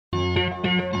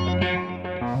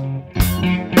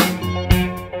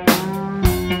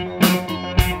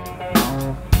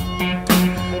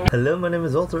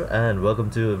is WALTR and welcome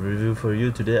to a review for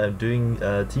you. Today I'm doing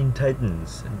Teen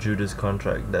Titans Judas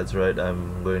contract. That's right,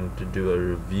 I'm going to do a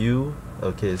review.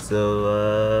 Okay,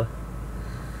 so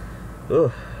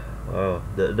oh wow,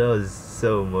 that was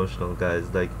so emotional,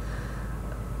 guys. Like,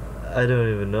 I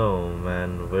don't even know,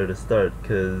 man, where to start,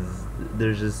 because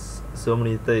there's just so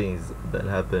many things that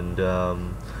happened.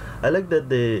 I like that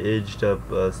they aged up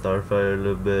Starfire a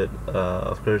little bit.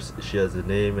 Of course, she has a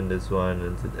name in this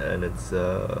one, and it's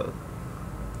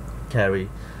Carrie,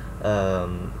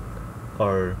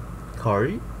 or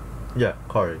Kari? Yeah,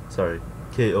 Kari, sorry.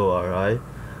 Kori.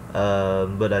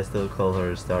 But I still call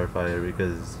her Starfire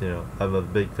because, you know, I'm a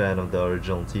big fan of the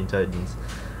original Teen Titans.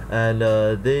 And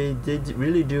they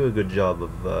really do a good job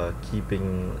of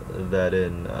keeping that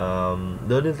in.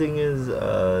 The only thing is,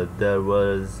 there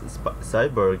was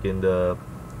Cyborg in the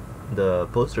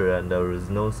poster, and there was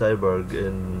no Cyborg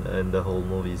in the whole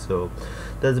movie, so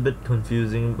that's a bit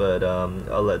confusing, but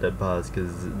I'll let that pass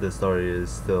because the story is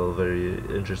still very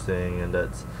interesting, and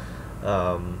that's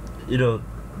you know,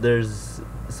 there's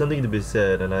something to be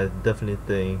said, and I definitely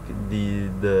think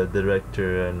the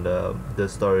director and the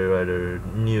story writer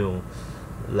knew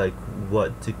like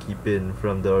what to keep in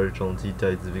from the original Teen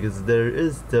Titans, because there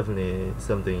is definitely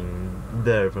something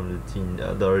there from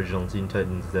the original Teen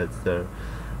Titans that's there.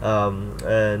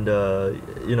 And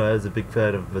you know, as a big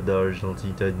fan of the original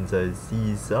Teen Titans, I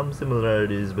see some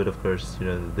similarities, but of course, you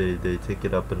know, they take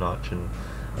it up a notch and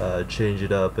change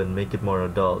it up and make it more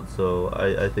adult. So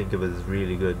I think it was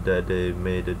really good that they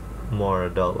made it more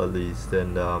adult, at least.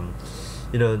 And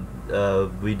you know,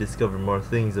 we discover more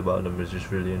things about them, which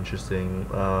is really interesting.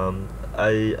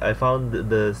 I found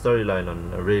the storyline on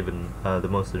Raven the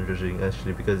most interesting,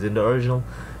 actually, because in the original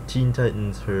Teen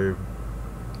Titans, her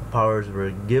powers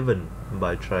were given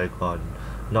by Trigon,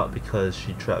 not because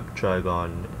she trapped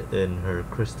Trigon in her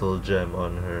crystal gem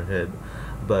on her head,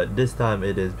 but this time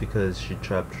it is because she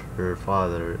trapped her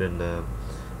father in the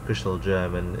crystal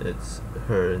gem, and it's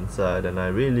her inside. And I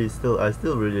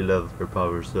still really love her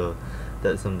power, so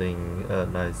that's something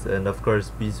nice. And of course,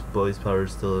 Beast Boy's power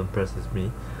still impresses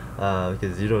me,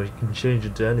 because, you know, you can change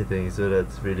it to anything, so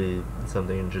that's really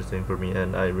something interesting for me.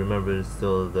 And I remember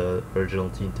still the original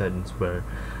Teen Titans where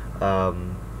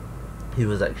he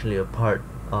was actually a part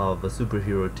of a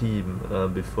superhero team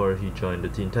before he joined the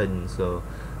Teen Titans, so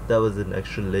that was an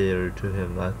extra layer to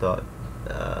him, I thought,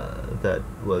 that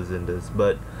was in this.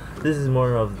 But this is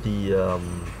more of the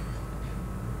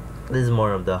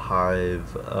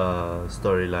Hive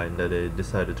storyline that they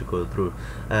decided to go through,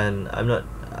 and I'm not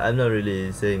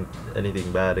really saying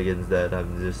anything bad against that.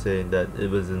 I'm just saying that it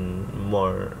wasn't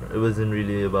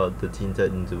really about the Teen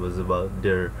Titans. It was about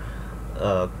their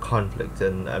conflict.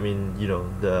 And I mean, you know,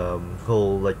 the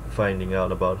whole like finding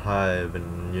out about Hive,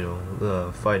 and, you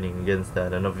know, fighting against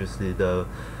that. And obviously the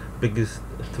biggest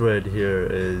thread here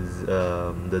is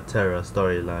the Terra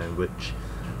storyline, which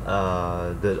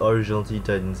the original Teen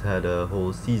Titans had a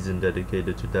whole season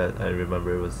dedicated to that. I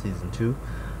remember it was season 2,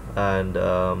 and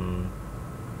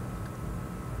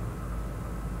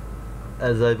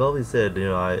as I've always said, you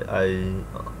know, I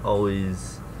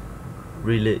always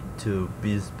relate to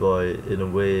Beast Boy in a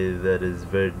way that is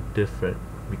very different,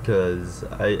 because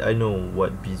I know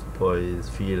what Beast Boy is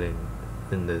feeling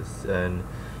in this. And,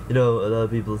 you know, a lot of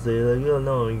people say like, oh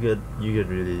no, you get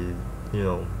really, you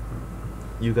know,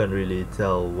 you can't really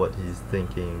tell what he's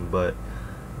thinking, but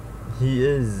he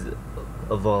is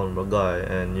a vulnerable guy,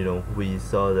 and, you know, we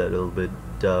saw that a little bit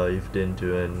dived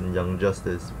into in Young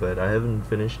Justice, but I haven't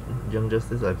finished Young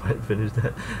Justice. I might finish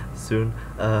that soon.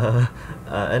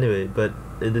 Anyway, but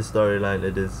in this storyline,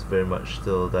 it is very much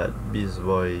still that Beast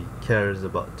Boy cares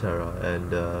about Terra,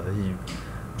 and he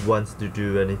wants to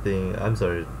do anything. I'm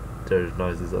sorry, there's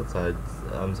noises outside.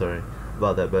 I'm sorry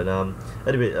about that, but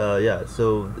anyway, yeah,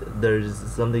 so there's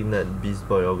something that Beast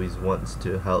Boy always wants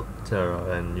to help Terra,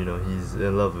 and, you know, he's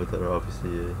in love with her.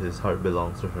 Obviously, his heart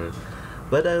belongs to her.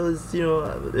 But I was, you know,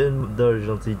 in the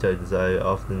original Teen Titans, I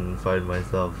often find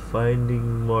myself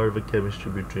finding more of a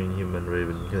chemistry between him and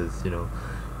Raven, because, you know,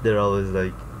 they're always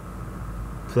like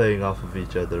playing off of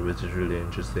each other, which is really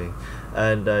interesting.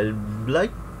 And I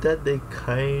like that they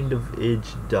kind of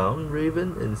aged down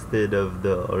Raven instead of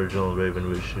the original Raven,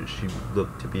 which she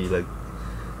looked to be like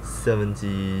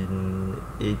 17,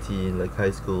 18, like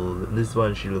high school. This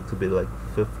one, she looked a bit like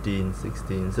 15,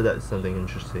 16, so that's something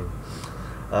interesting.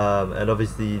 And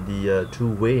obviously the two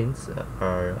Waynes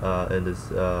are in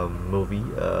this movie,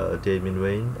 Damian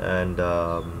Wayne and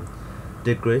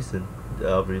Dick Grayson.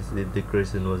 Obviously Dick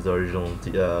Grayson was the original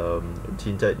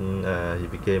Teen Titan. He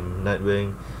became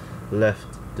Nightwing,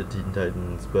 left the Teen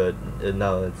Titans, but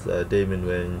now it's Damon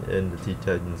Wayne in the Teen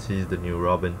Titans. He's the new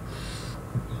Robin.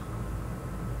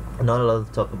 Not allowed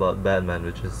to talk about Batman,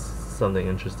 which is something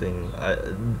interesting.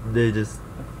 They just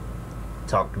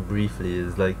talked briefly.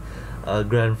 It's like,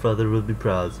 grandfather will be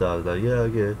proud. So I was like, yeah,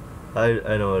 okay.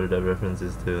 I know what that reference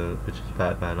is to, which is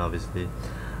Batman, obviously.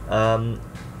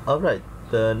 Alright,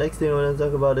 the next thing I want to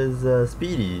talk about is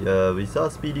Speedy. We saw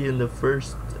Speedy in the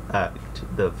first act,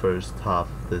 the first half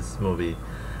of this movie,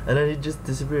 and then he just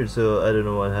disappeared. So I don't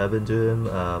know what happened to him.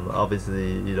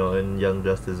 Obviously, in Young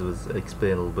Justice was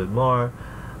explained a little bit more,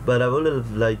 but I would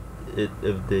have liked it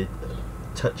if they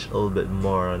touch a little bit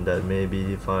more on that.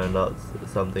 Maybe find out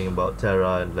something about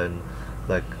Terra and then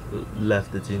like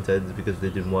left the Teen Titans because they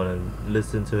didn't want to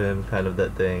listen to him, kind of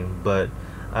that thing. But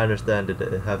I understand that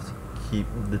they have to keep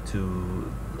the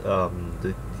two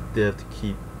they have to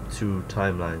keep two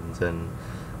timelines, and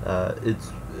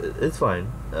it's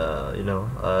fine,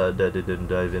 that they didn't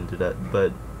dive into that.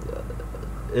 But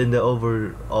in the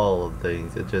overall of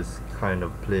things, it just kind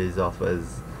of plays off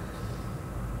as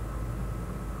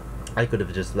I could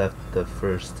have just left the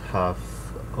first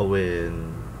half away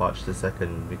and watched the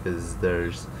second, because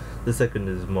the second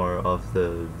is more of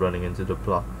the running into the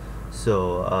plot.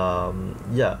 So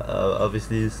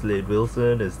obviously Slade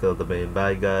Wilson is still the main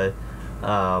bad guy.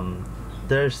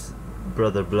 There's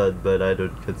Brother Blood, but I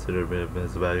don't consider him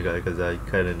as a bad guy because I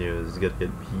kind of knew he was gonna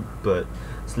get beat. But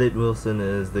Slade Wilson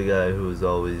is the guy who's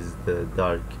always the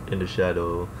dark in the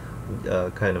shadow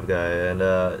kind of guy. And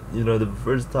the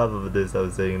first half of this I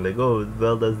was saying like, oh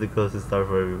well, that's the closest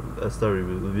story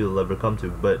we'll ever come to.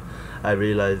 But I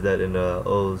realized that in the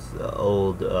old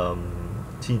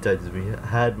Teen Titans we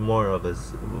had more of the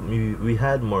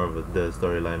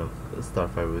storyline of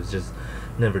Starfire. It was just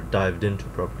never dived into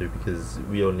properly because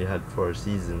we only had 4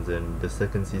 seasons, and the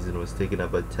second season was taken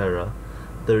up by Terra,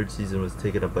 third season was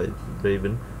taken up by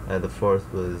Raven, and the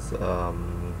fourth was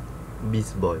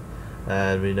Beast Boy,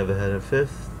 and we never had a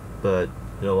fifth. But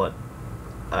you know what,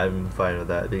 I'm fine with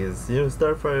that because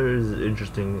Starfire is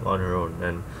interesting on her own,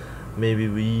 and maybe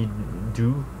we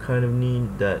do kind of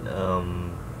need that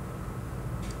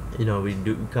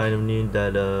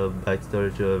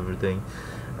backstory to everything.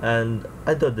 And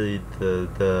I thought the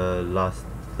last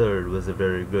third was a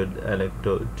very good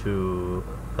anecdote to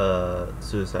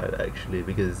suicide, actually,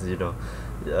 because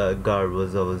Gar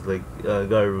was always like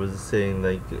Gar was saying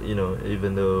like,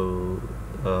 even though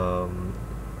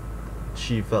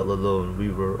she felt alone,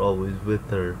 we were always with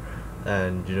her,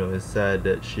 and it's sad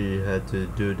that she had to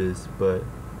do this, but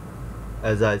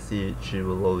as I see it, she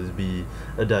will always be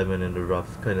a diamond in the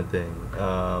rough kind of thing.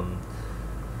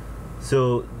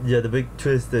 So yeah, the big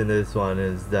twist in this one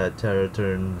is that Terra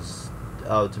turns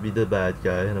out to be the bad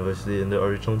guy, and obviously in the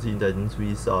original Teen Titans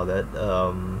we saw that,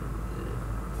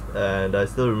 and I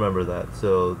still remember that,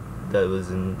 so that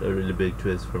was a really big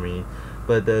twist for me.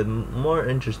 But the more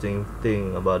interesting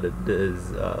thing about it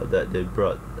is that they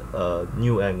brought a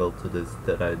new angle to this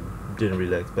that I didn't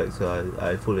really expect, so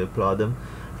I fully applaud them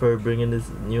for bringing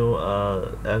this new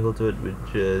angle to it,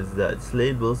 which is that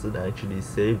Slade Wilson actually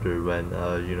saved her when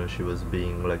she was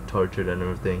being like tortured and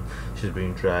everything. She was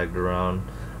being dragged around,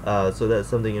 so that's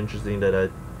something interesting that I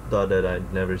thought that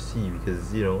I'd never see,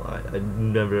 because I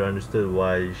never understood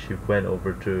why she went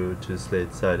over to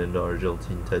Slade's side in the original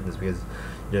Teen Titans, because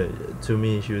to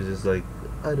me she was just like,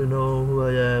 I don't know who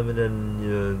I am, and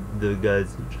then the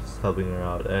guys are just helping her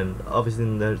out. And obviously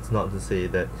that's not to say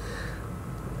that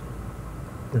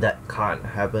can't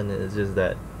happen. It's just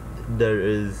that there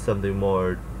is something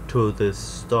more to this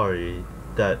story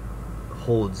that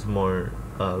holds more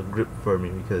grip for me,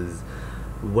 because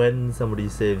when somebody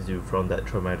saves you from that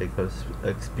traumatic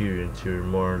experience, you're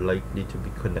more likely to be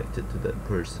connected to that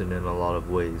person in a lot of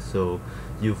ways, so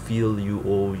you feel you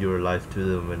owe your life to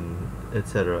them, and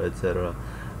etc etc.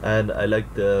 And I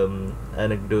like the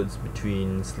anecdotes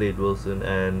between Slade Wilson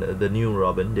and the new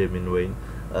Robin, Damian Wayne,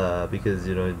 because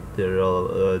they're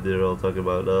all talking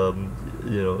about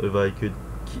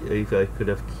if I could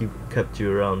have kept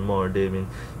you around more, Damien,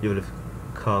 you would have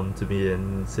come to me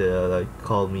and say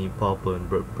called me Papa and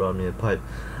brought me a pipe,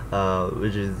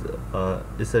 which is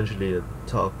essentially a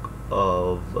talk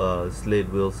of Slade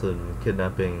Wilson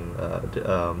kidnapping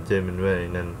Damian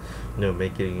Wayne, and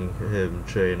making him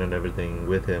train and everything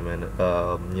with him, and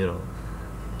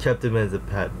kept him as a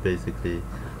pet basically.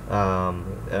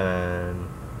 And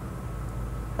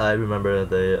I remember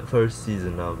the first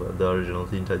season of the original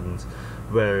Teen Titans,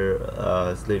 where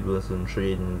Slade Wilson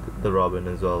trained the Robin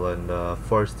as well, and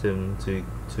forced him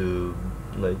to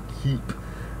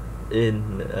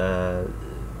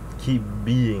keep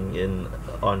being in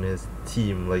on his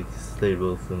team like Slade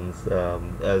Wilson's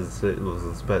as Slade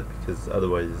Wilson's pet, because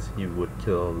otherwise he would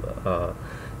kill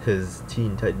his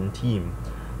Teen Titan team.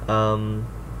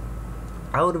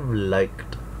 I would have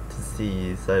liked to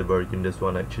see Cyborg in this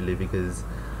one actually, because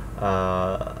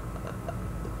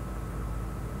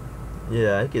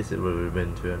yeah, I guess it would have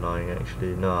been too annoying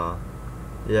actually. Nah.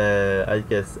 Yeah, I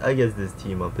guess this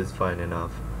team up is fine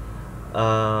enough.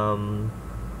 Um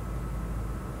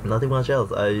Nothing much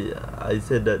else. I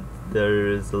said that there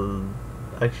is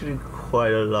actually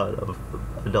quite a lot of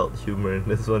adult humor in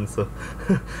this one, so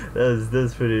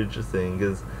that's pretty interesting,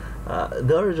 because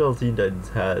the original Teen Titans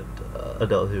had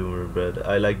adult humor, but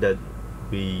I like that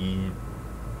we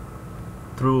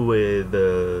threw away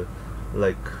the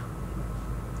like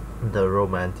the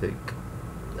romantic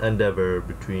endeavor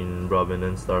between Robin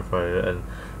and Starfire, and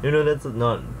that's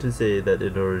not to say that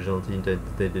in the original Teen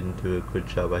Titans they didn't do a good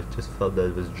job. I just felt that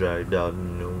it was dragged out.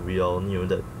 We all knew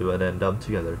that they would end up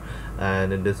together,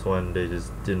 and in this one they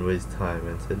just didn't waste time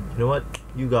and said, you know what,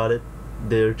 you got it,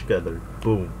 they're together,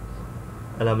 boom.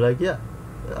 And I'm like, yeah,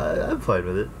 I'm fine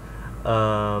with it.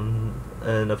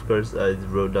 And of course I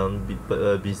wrote down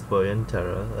Beast Boy and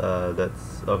Terra.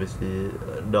 That's obviously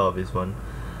the obvious one.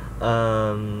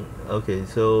 Okay,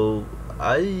 so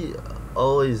I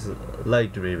always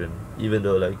liked Raven, even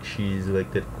though like she's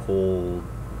like that cold,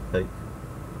 like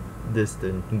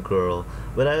distant girl,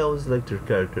 but I always liked her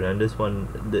character. And this one,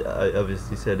 I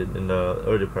obviously said it in the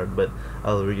early part, but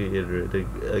I'll reiterate it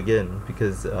again,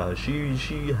 because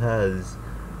she has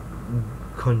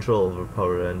control over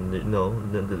power, and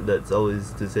that's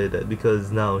always to say that,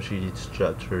 because now she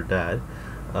trapped her dad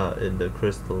in the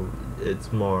crystal.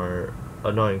 It's more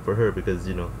annoying for her, because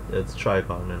it's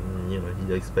Trigon, and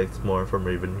he expects more from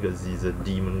Raven because he's a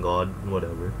demon god,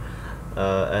 whatever.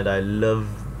 And I love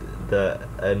the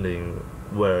ending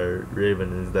where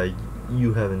Raven is like,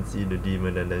 you haven't seen a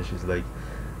demon, and then she's like,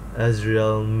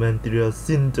 Azrael Mentriel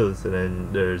Sintos, and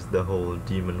then there's the whole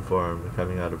demon form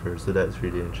coming out of her. So that's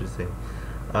really interesting.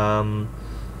 Yeah,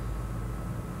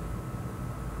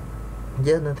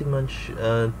 nothing much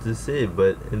to say,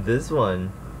 but in this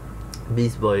one,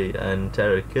 Beast Boy and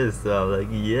Terra kiss, so I'm like,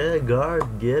 yeah,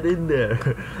 guard, get in there.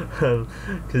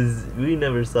 Because we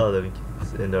never saw them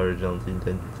kiss in the original Teen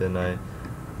Titans, and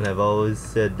I've always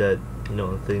said that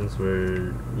things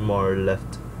were more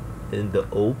left in the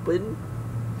open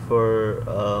for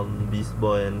Beast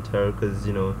Boy and Terra, because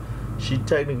she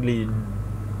technically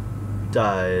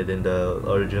died in the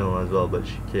original as well, but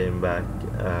she came back,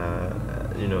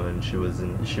 and she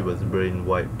was brain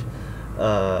wiped.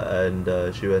 And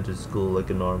she went to school like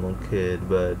a normal kid,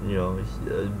 but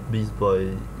Beast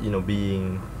Boy,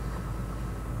 being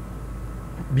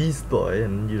Beast Boy,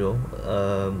 and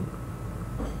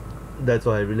that's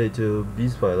why I relate to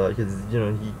Beast Boy a lot, because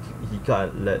he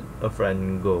can't let a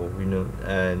friend go,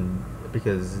 and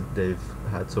because they've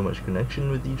had so much connection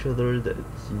with each other, that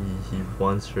he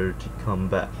wants her to come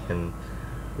back, and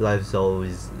life's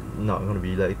always not gonna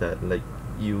be like that. Like,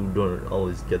 you don't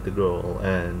always get the girl,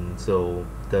 and so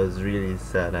that was really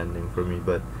sad ending for me,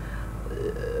 but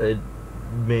it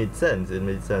made sense. It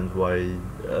made sense why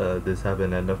this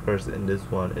happened, and of course in this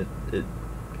one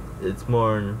it's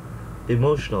more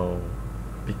emotional,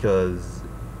 because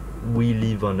we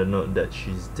leave on the note that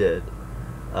she's dead,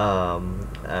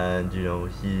 and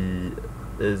he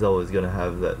is always gonna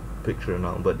have that picture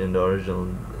now, but in the original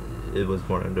it was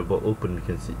more in the open,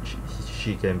 because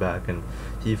she came back and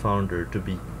he found her to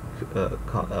be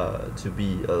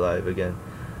alive again.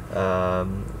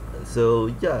 So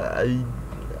yeah,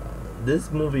 this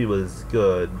movie was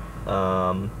good.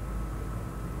 I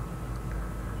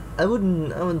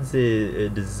wouldn't say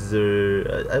it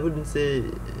deserve. I wouldn't say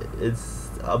it's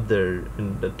up there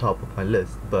in the top of my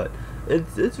list, but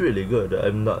it's really good.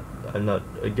 I'm not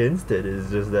against it. It's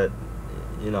just that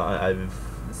I've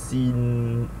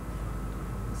seen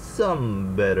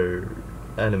some better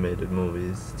animated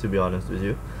movies, to be honest with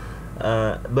you,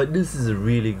 but this is a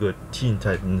really good Teen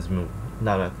Titans movie.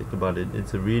 Now that I think about it,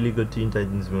 it's a really good Teen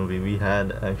Titans movie. We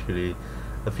had actually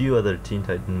a few other Teen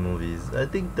Titan movies. I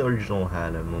think the original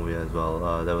had a movie as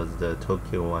well. That was the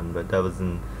Tokyo one, but that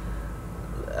wasn't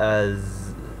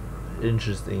as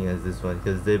interesting as this one,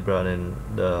 because they brought in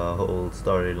the whole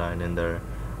storyline in there.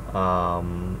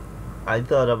 I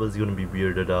thought I was gonna be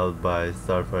weirded out by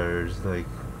Starfire's like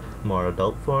more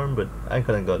adult form, but I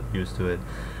kind of got used to it.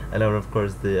 And then of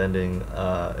course the ending,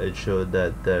 it showed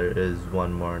that there is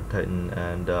one more Titan,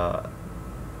 and I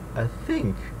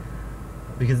think,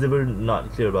 because they were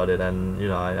not clear about it, and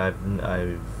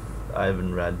I've I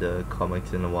haven't read the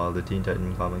comics in a while, the Teen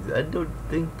Titans comics. I don't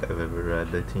think I've ever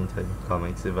read the Teen Titans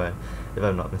comics, if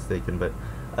I'm not mistaken, but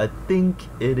I think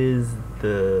it is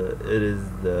the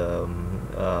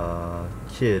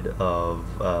kid of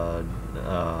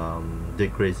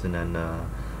Dick Grayson and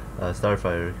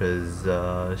Starfire,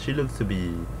 because she looks to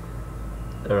be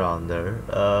around there.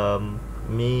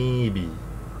 Maybe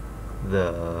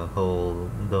the whole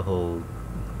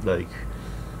like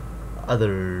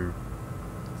other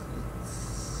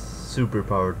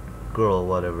superpowered girl,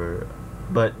 whatever.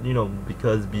 But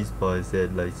because Beast Boy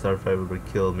said like Starfire would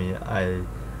kill me, I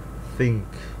think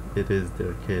it is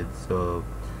their kid. So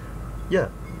yeah,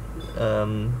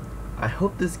 I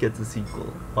hope this gets a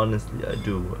sequel. Honestly, I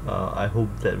do. I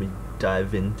hope that we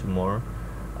dive into more.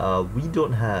 We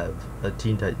don't have a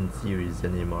Teen Titans series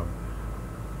anymore.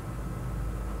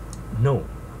 No,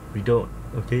 we don't.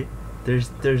 Okay,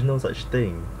 there's no such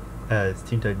thing as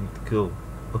Teen Titans Go.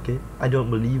 Okay, I don't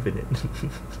believe in it.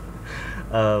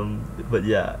 But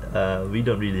yeah, we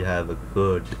don't really have a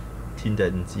good Teen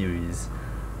Titans series,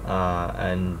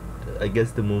 and I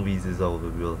guess the movies is all we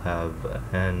will have.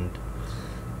 And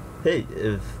hey,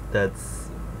 if that's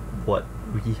what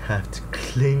we have to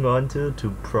cling on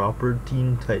to proper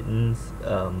Teen Titans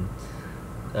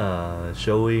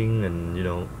showing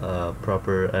and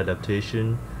proper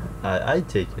adaptation, I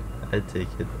take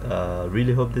it.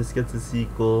 Really hope this gets a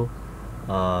sequel.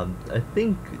 I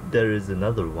think there is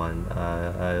another one.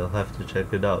 I'll have to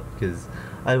check it out because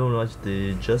I haven't watched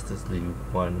the Justice League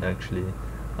one actually.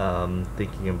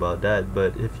 Thinking about that,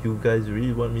 but if you guys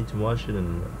really want me to watch it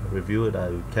and review it,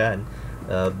 I can.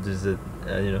 There's a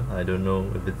I don't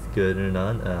know if it's good or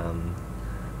not.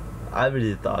 I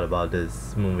really thought about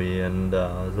this movie and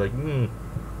I was like,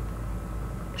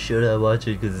 should I watch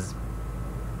it? Because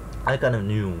I kind of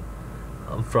knew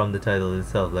from the title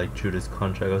itself, like Judas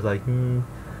Contract. I was like,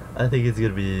 I think it's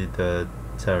gonna be the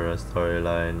Terra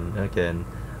storyline again.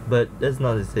 But that's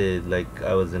not to say like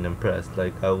I wasn't impressed.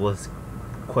 Like I was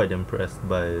quite impressed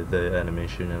by the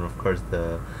animation and of course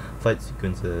the fight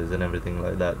sequences and everything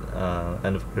like that.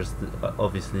 And of course,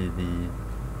 obviously the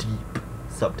deep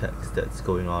subtext that's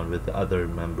going on with the other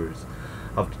members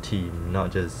of the team,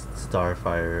 not just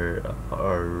Starfire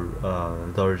or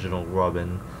the original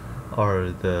Robin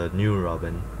or the new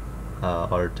Robin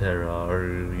or Terra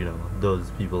or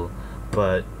those people,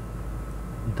 but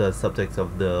the subtext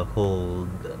of the whole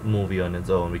movie on its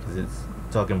own, because it's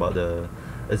talking about the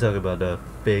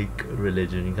fake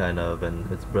religion kind of,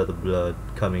 and it's Brother Blood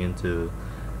coming into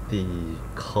the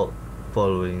cult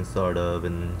following sort of,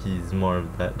 and he's more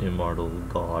of that immortal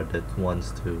god that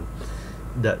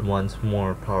wants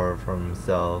more power for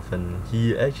himself, and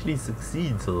he actually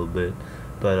succeeds a little bit,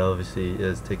 but obviously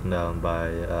is taken down by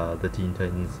the Teen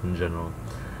Titans in general.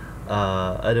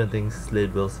 I don't think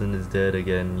Slade Wilson is dead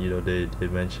again. They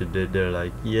mentioned it. They're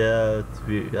like, yeah,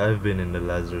 I've been in the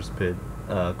Lazarus pit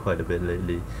quite a bit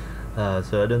lately,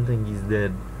 so I don't think he's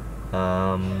dead.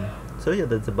 So yeah,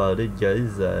 that's about it,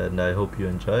 guys, and I hope you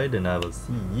enjoyed, and I will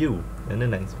see you in the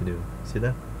next video. See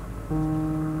you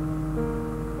then.